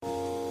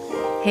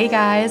Hey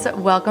guys,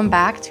 welcome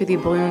back to the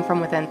Bloom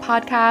From Within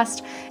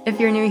podcast. If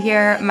you're new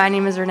here, my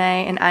name is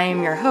Renee and I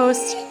am your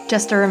host.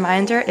 Just a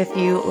reminder, if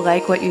you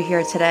like what you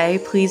hear today,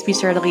 please be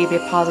sure to leave a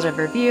positive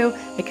review.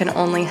 It can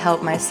only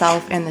help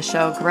myself and the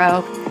show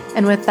grow.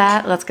 And with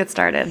that, let's get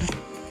started.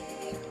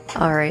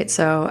 All right,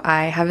 so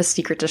I have a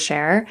secret to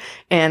share,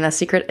 and the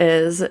secret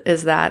is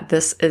that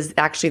this is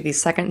actually the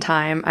second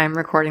time I'm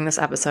recording this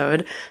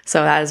episode,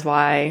 so that is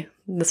why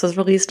this was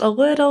released a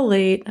little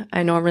late.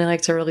 I normally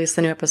like to release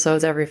the new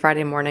episodes every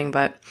Friday morning,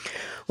 but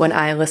when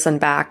I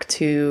listened back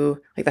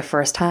to the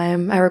first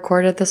time I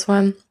recorded this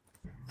one,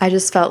 I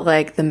just felt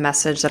like the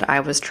message that I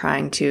was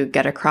trying to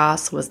get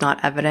across was not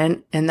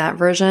evident in that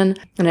version.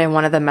 And I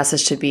wanted the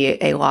message to be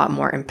a lot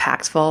more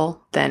impactful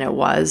than it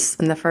was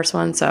in the first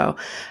one. So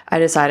I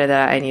decided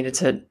that I needed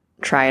to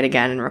try it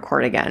again and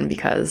record again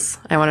because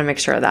I want to make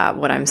sure that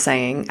what I'm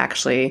saying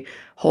actually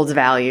holds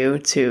value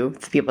to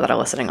the people that are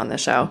listening on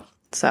this show.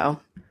 So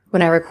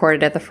when I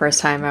recorded it the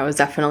first time, I was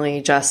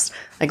definitely just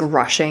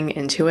rushing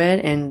into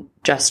it and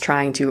just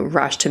trying to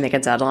rush to make a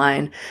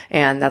deadline.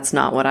 And that's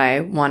not what I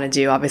want to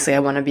do. Obviously, I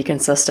want to be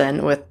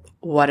consistent with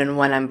what and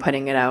when I'm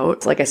putting it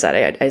out. Like I said,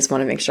 I just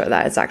want to make sure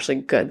that it's actually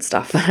good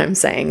stuff that I'm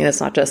saying. And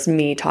it's not just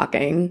me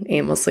talking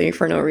aimlessly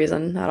for no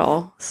reason at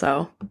all.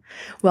 So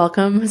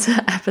welcome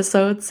to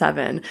episode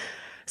 7.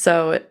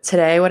 So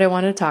today what I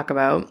want to talk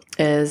about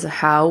is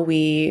how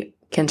we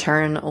can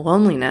turn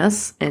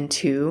loneliness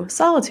into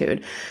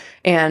solitude.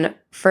 And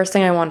first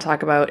thing I want to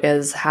talk about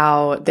is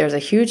how there's a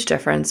huge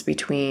difference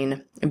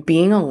between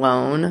being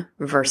alone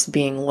versus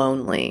being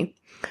lonely.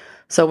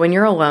 So when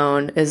you're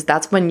alone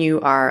that's when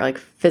you are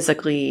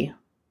physically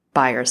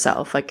by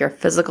yourself. Your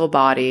physical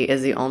body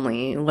is the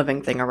only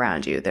living thing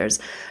around you. There's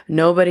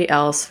nobody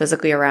else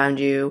physically around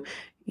you.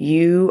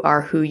 You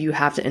are who you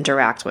have to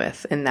interact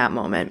with in that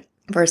moment.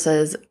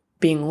 Versus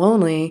being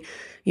lonely,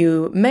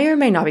 you may or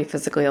may not be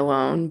physically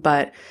alone,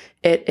 but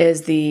it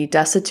is the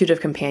destitute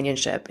of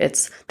companionship.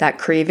 It's that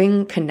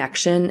craving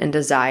connection and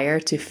desire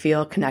to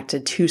feel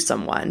connected to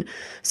someone.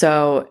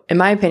 So in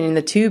my opinion,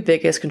 the two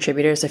biggest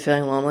contributors to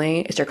feeling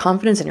lonely is your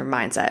confidence and your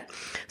mindset.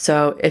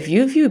 So if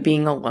you view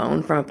being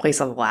alone from a place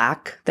of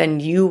lack,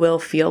 then you will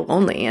feel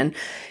lonely. And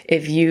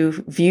if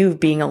you view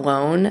being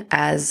alone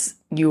as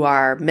you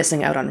are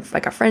missing out on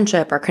a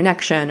friendship or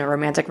connection or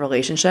romantic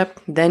relationship,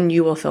 then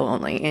you will feel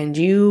lonely and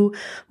you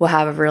will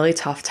have a really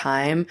tough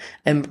time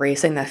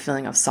embracing that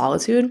feeling of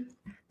solitude.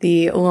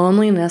 The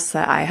loneliness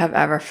that I have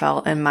ever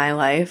felt in my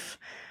life,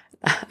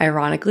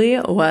 ironically,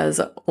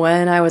 was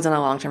when I was in a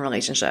long-term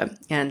relationship.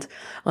 And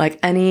like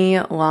any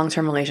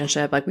long-term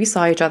relationship, we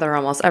saw each other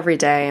almost every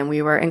day and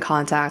we were in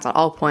contact at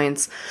all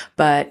points.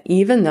 But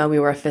even though we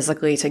were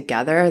physically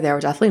together, there were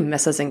definitely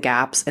misses and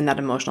gaps in that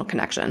emotional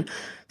connection.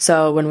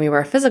 So when we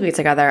were physically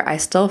together, I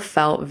still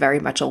felt very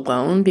much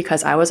alone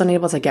because I was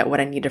unable to get what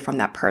I needed from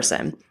that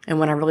person. And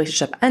when our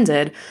relationship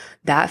ended,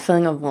 that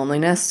feeling of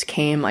loneliness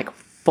came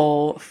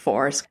full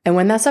force. And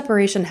when that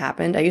separation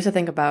happened, I used to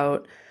think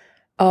about,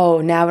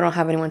 oh, now I don't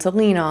have anyone to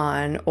lean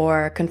on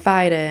or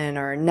confide in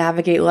or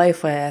navigate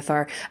life with,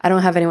 or I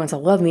don't have anyone to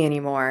love me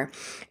anymore.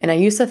 And I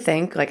used to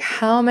think,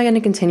 how am I going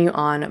to continue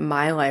on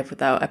my life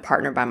without a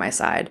partner by my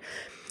side?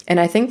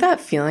 And I think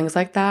that feelings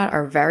like that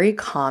are very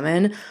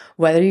common,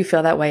 whether you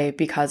feel that way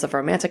because of a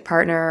romantic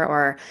partner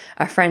or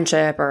a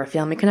friendship or a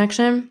family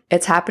connection.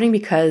 It's happening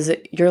because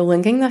you're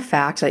linking the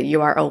fact that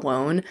you are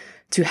alone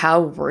to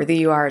how worthy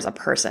you are as a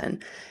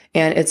person.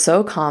 And it's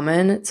so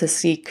common to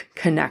seek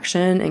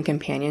connection and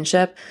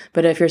companionship,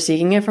 but if you're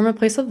seeking it from a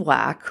place of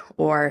lack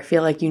or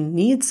feel like you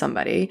need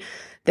somebody,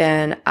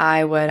 then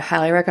I would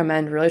highly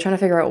recommend really trying to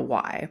figure out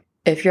why.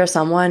 If you're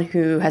someone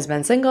who has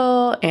been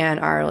single and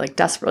are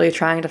desperately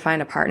trying to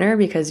find a partner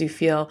because you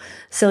feel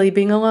silly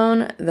being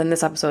alone, then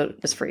this episode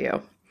is for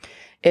you.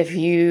 If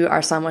you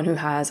are someone who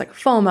has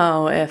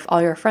FOMO, if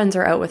all your friends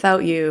are out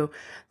without you,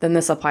 then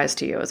this applies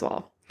to you as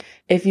well.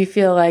 If you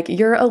feel like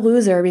you're a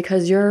loser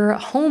because you're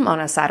home on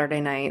a Saturday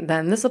night,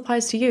 then this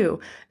applies to you.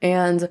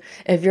 And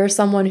if you're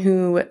someone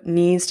who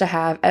needs to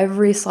have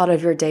every slot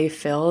of your day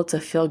filled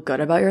to feel good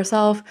about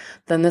yourself,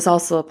 then this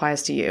also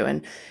applies to you.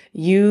 And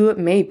you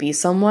may be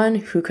someone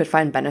who could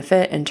find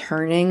benefit in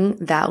turning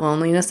that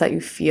loneliness that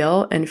you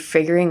feel and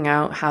figuring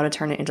out how to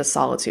turn it into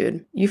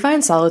solitude. You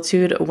find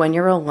solitude when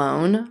you're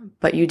alone,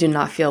 but you do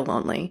not feel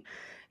lonely.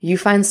 You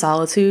find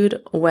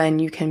solitude when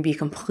you can be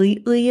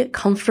completely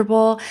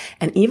comfortable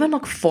and even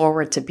look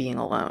forward to being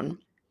alone.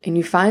 And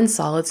you find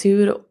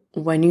solitude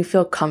when you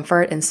feel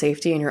comfort and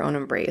safety in your own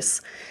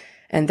embrace.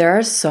 And there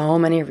are so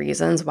many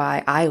reasons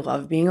why I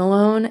love being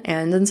alone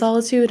and in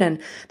solitude, and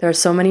there are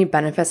so many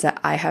benefits that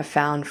I have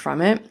found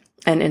from it.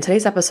 And in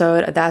today's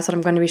episode, that's what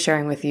I'm going to be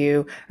sharing with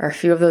you, are a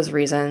few of those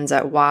reasons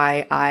at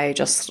why I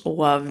just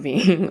love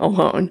being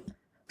alone.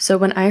 So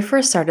when I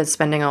first started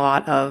spending a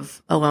lot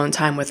of alone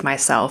time with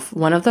myself,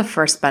 one of the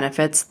first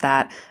benefits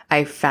that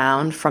I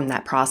found from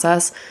that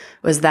process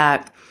was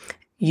that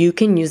you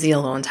can use the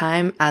alone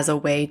time as a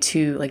way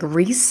to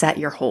reset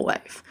your whole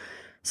life.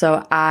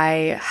 So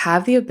I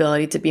have the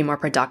ability to be more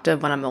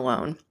productive when I'm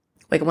alone.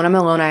 Like when I'm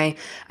alone,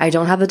 I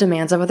don't have the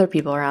demands of other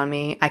people around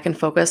me. I can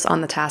focus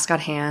on the task at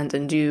hand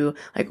and do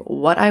like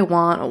what I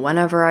want,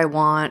 whenever I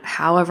want,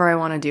 however I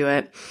want to do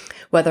it,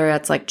 whether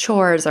it's like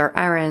chores or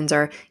errands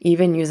or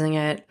even using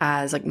it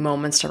as like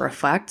moments to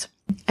reflect.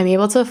 I'm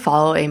able to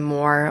follow a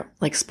more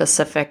like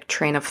specific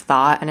train of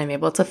thought, and I'm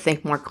able to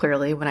think more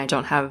clearly when I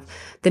don't have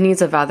the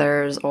needs of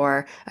others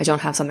or I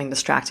don't have something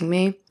distracting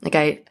me. Like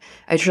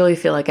I truly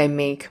feel like I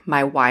make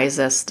my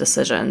wisest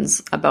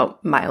decisions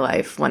about my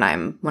life when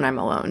I'm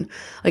alone.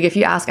 Like if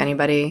you ask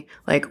anybody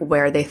like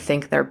where they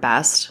think they're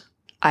best,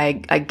 I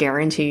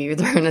guarantee you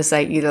they're going to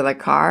say either the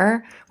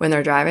car when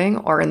they're driving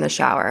or in the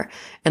shower.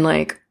 And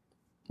like,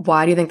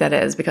 why do you think that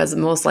is? Because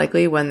most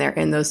likely when they're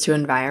in those two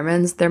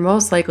environments, they're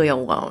most likely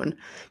alone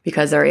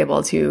because they're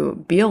able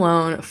to be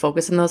alone,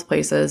 focus in those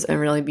places, and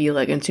really be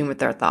like in tune with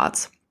their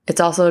thoughts. It's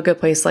also a good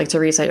place like to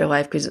reset your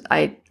life because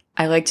I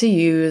like to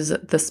use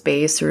the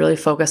space to really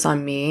focus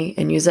on me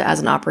and use it as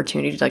an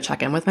opportunity to like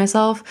check in with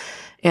myself.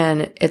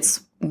 And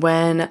it's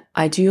when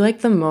I do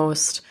like the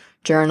most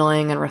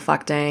journaling and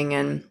reflecting,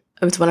 and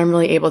it's when I'm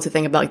really able to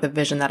think about like the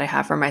vision that I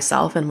have for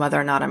myself and whether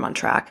or not I'm on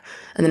track.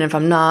 And then if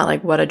I'm not,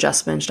 like what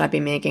adjustments should I be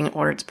making in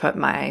order to put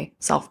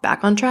myself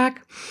back on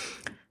track?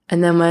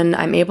 And then when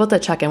I'm able to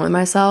check in with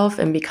myself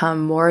and become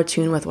more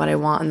attuned with what I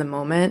want in the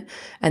moment,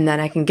 and then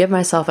I can give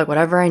myself like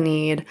whatever I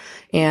need,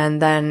 and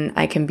then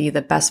I can be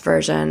the best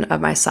version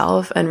of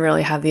myself and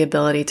really have the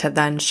ability to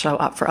then show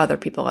up for other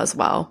people as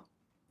well.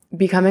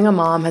 Becoming a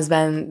mom has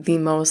been the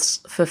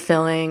most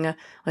fulfilling,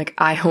 like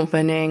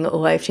eye-opening,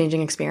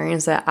 life-changing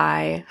experience that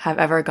I have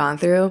ever gone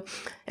through.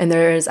 And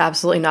there is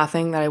absolutely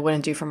nothing that I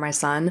wouldn't do for my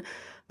son.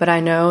 But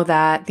I know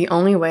that the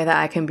only way that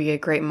I can be a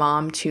great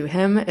mom to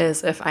him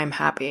is if I'm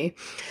happy.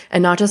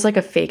 And not just like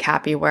a fake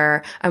happy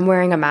where I'm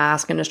wearing a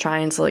mask and just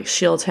trying to like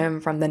shield him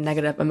from the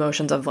negative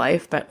emotions of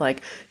life, but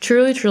like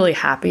truly, truly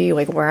happy,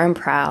 like where I'm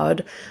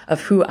proud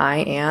of who I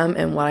am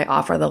and what I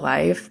offer the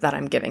life that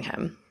I'm giving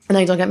him. And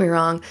like, don't get me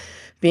wrong,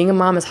 being a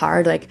mom is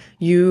hard. Like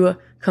you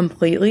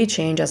completely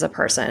change as a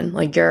person.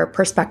 Like your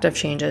perspective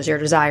changes, your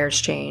desires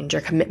change,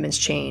 your commitments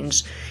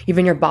change,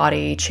 even your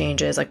body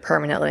changes like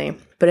permanently.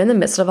 But in the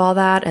midst of all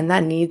that and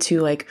that need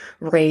to like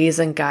raise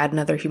and guide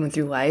another human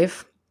through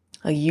life,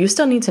 like you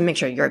still need to make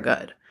sure you're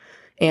good.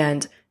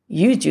 And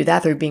you do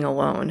that through being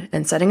alone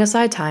and setting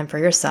aside time for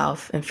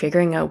yourself and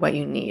figuring out what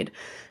you need.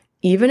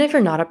 Even if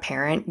you're not a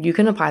parent, you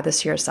can apply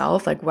this to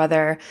yourself, like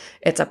whether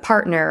it's a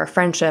partner, a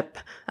friendship,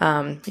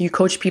 you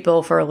coach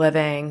people for a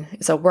living,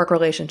 it's a work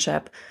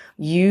relationship.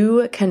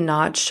 You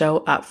cannot show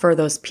up for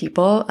those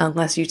people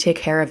unless you take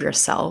care of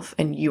yourself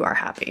and you are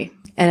happy.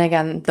 And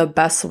again, the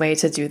best way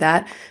to do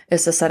that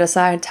is to set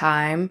aside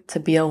time to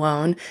be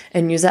alone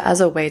and use it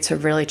as a way to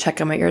really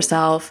check in with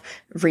yourself,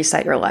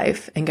 reset your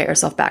life, and get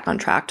yourself back on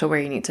track to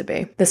where you need to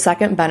be. The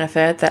second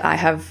benefit that I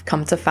have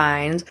come to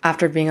find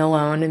after being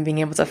alone and being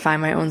able to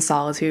find my own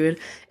solitude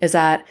is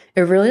that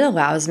it really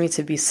allows me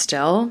to be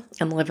still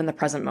and live in the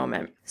present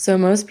moment. So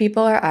most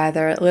people are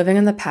either living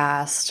in the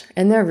past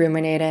and they're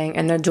ruminating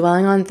and they're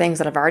dwelling on things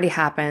that have already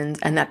happened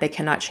and that they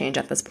cannot change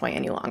at this point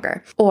any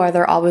longer. Or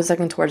they're always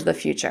looking towards the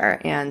future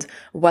and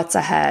what's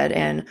ahead.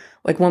 And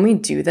like when we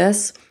do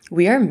this,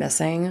 we are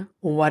missing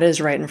what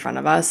is right in front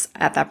of us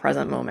at that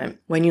present moment.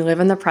 When you live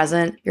in the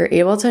present, you're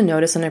able to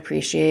notice and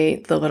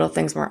appreciate the little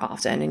things more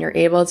often, and you're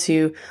able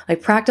to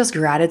like practice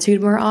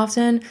gratitude more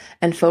often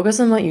and focus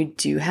on what you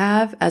do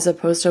have as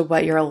opposed to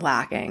what you're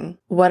lacking.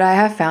 What I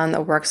have found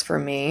that works for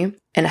me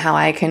and how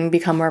I can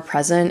become more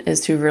present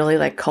is to really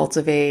like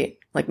cultivate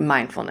like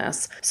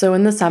mindfulness. So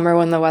in the summer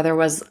when the weather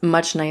was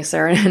much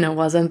nicer and it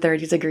wasn't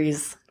 30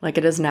 degrees like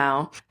it is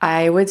now,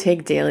 I would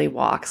take daily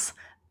walks.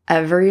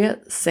 Every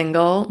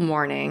single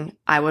morning,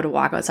 I would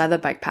walk outside the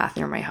bike path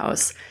near my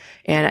house.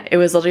 And it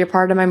was literally a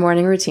part of my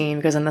morning routine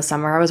because in the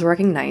summer I was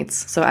working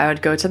nights. So I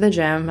would go to the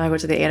gym, I would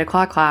go to the 8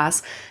 o'clock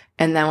class.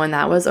 And then when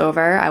that was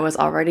over, I was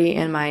already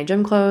in my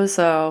gym clothes.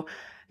 So,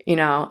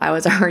 I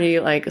was already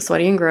like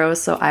sweaty and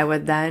gross. So I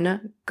would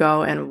then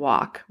go and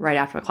walk right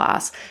after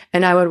class.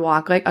 And I would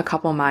walk like a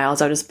couple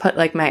miles. I would just put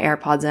like my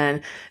AirPods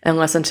in and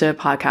listen to a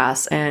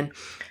podcast and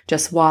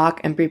just walk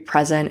and be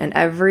present. And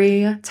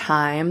every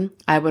time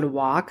I would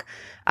walk,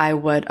 I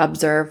would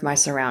observe my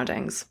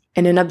surroundings.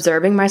 And in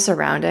observing my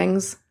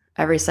surroundings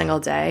every single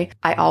day,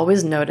 I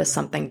always noticed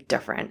something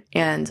different.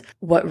 And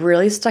what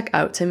really stuck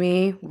out to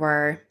me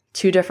were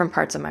two different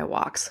parts of my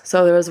walks.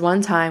 So there was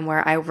one time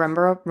where I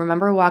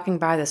remember walking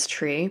by this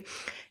tree,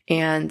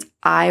 and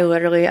I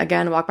literally,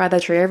 again, walk by the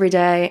tree every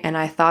day, and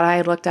I thought I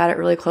had looked at it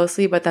really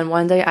closely, but then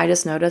one day I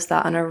just noticed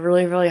that on a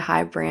really, really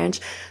high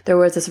branch, there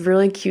was this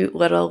really cute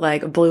little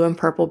like blue and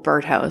purple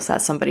birdhouse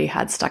that somebody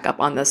had stuck up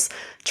on this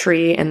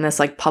tree in this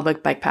like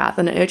public bike path.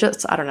 And it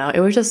just, I don't know,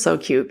 it was just so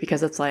cute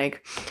because it's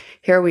like,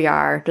 here we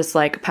are just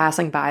like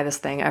passing by this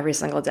thing every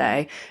single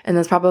day. And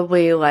there's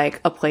probably like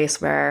a place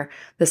where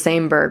the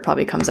same bird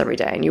probably comes every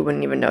day and you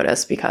wouldn't even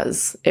notice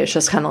because it's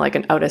just kind of like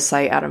an out of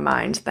sight, out of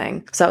mind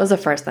thing. So that was the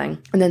first thing.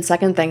 And then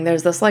second thing,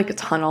 there's this like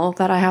tunnel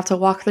that I have to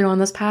walk through on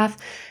this path.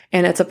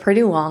 And it's a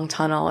pretty long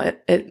tunnel.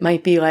 It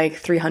might be like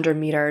 300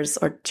 meters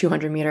or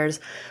 200 meters.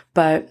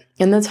 But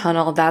in the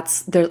tunnel,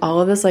 there's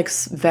all of this like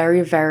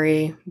very,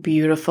 very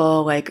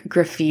beautiful like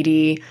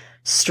graffiti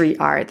street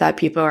art that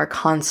people are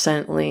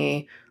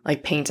constantly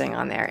like painting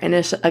on there. And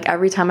it's like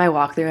every time I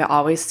walk through, I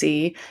always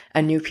see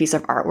a new piece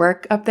of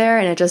artwork up there.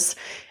 And it just,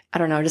 I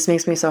don't know, it just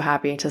makes me so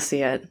happy to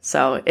see it.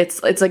 So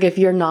it's like if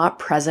you're not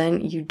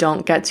present, you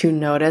don't get to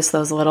notice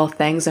those little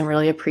things and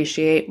really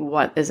appreciate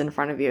what is in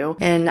front of you.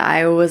 And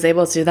I was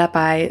able to do that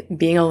by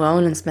being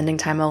alone and spending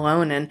time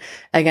alone. And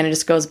again, it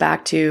just goes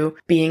back to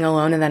being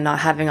alone and then not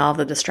having all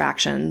the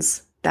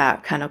distractions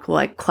that kind of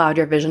like cloud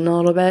your vision a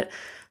little bit.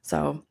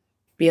 So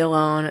be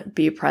alone,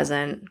 be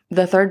present.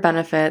 The third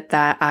benefit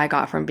that I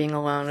got from being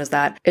alone is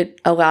that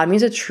it allowed me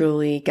to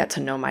truly get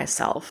to know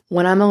myself.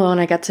 When I'm alone,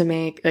 I get to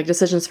make like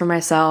decisions for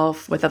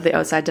myself without the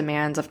outside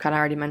demands. I've kind of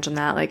already mentioned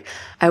that. Like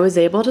I was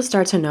able to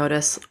start to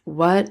notice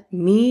what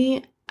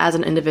me as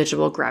an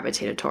individual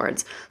gravitated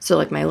towards. So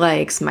like my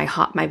likes, my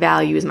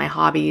values, my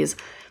hobbies,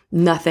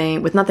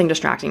 nothing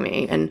distracting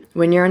me. And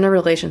when you're in a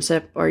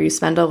relationship or you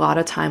spend a lot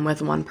of time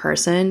with one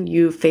person,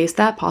 you face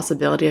that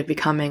possibility of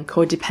becoming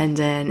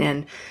codependent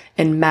and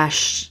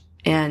enmeshed,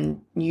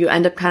 and you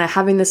end up kind of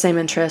having the same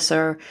interests,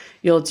 or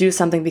you'll do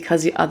something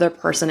because the other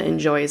person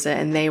enjoys it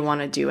and they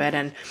want to do it.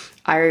 And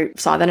I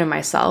saw that in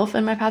myself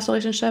in my past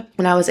relationship.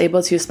 When I was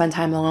able to spend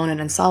time alone and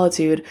in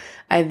solitude,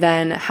 I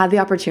then had the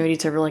opportunity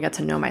to really get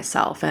to know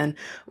myself. And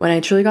when I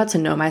truly got to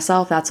know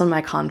myself, that's when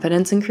my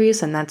confidence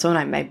increased, and that's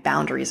when my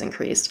boundaries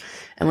increased.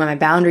 And when my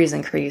boundaries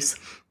increase,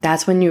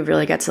 that's when you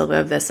really get to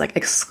live this like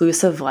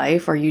exclusive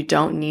life where you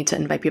don't need to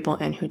invite people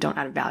in who don't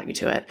add value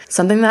to it.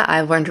 Something that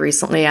I learned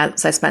recently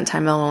as I spent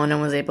time alone and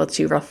was able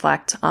to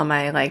reflect on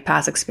my like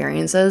past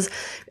experiences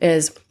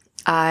is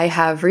I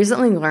have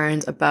recently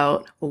learned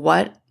about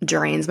what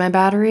drains my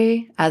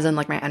battery, as in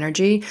like my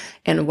energy,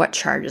 and what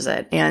charges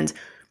it. And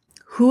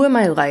who in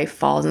my life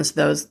falls into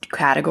those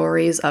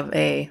categories of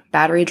a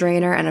battery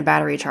drainer and a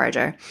battery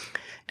charger.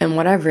 And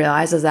what I've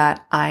realized is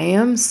that I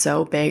am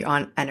so big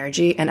on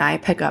energy, and I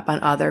pick up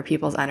on other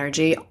people's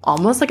energy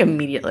almost like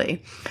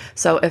immediately.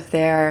 So if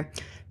they're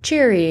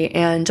cheery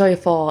and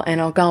joyful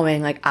and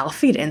outgoing, like I'll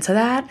feed into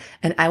that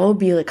and I will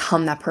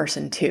become that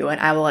person too. And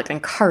I will like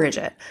encourage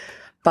it.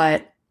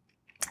 But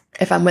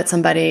if I'm with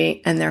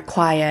somebody and they're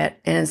quiet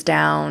and it's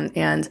down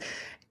and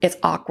it's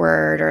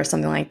awkward or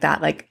something like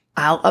that, like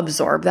I'll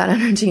absorb that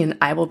energy and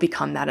I will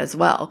become that as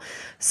well.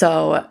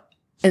 So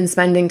in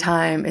spending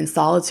time in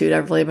solitude,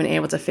 I've really been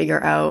able to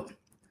figure out,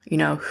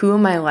 who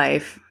in my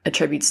life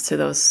attributes to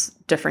those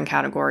different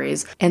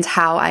categories and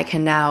how I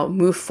can now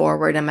move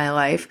forward in my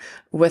life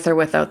with or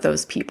without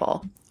those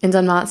people. And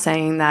I'm not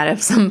saying that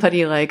if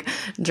somebody like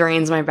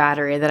drains my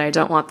battery that I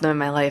don't want them in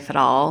my life at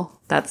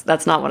all.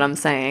 That's not what I'm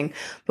saying.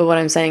 But what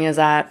I'm saying is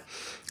that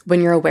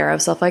when you're aware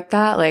of stuff like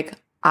that, like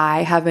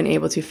I have been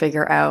able to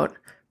figure out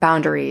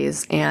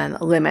boundaries and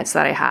limits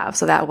that I have.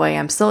 So that way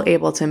I'm still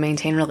able to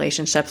maintain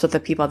relationships with the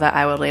people that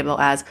I would label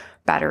as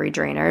battery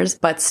drainers,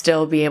 but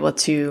still be able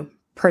to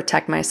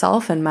protect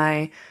myself and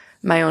my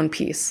own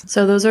peace.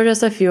 So those are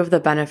just a few of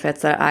the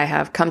benefits that I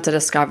have come to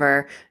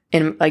discover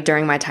in like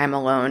during my time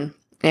alone.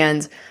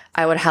 And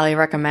I would highly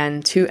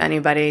recommend to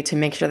anybody to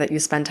make sure that you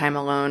spend time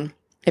alone.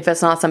 If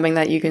it's not something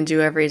that you can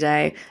do every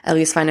day, at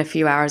least find a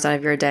few hours out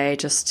of your day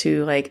just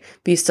to like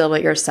be still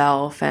with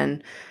yourself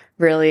and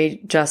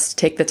really just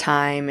take the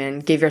time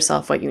and give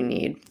yourself what you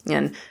need.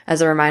 And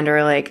as a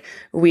reminder, like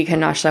we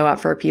cannot show up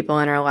for people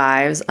in our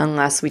lives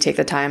unless we take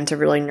the time to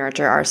really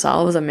nurture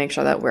ourselves and make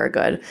sure that we're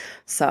good.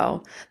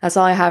 So that's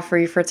all I have for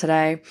you for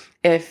today.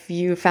 If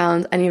you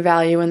found any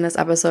value in this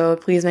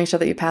episode, please make sure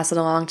that you pass it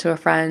along to a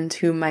friend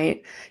who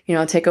might,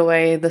 take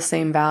away the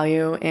same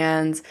value.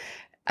 And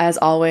as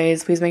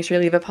always, please make sure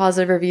you leave a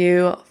positive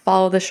review,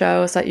 follow the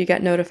show so that you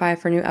get notified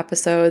for new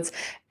episodes.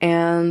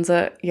 And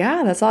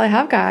that's all I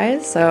have,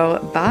 guys.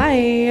 So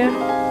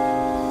bye.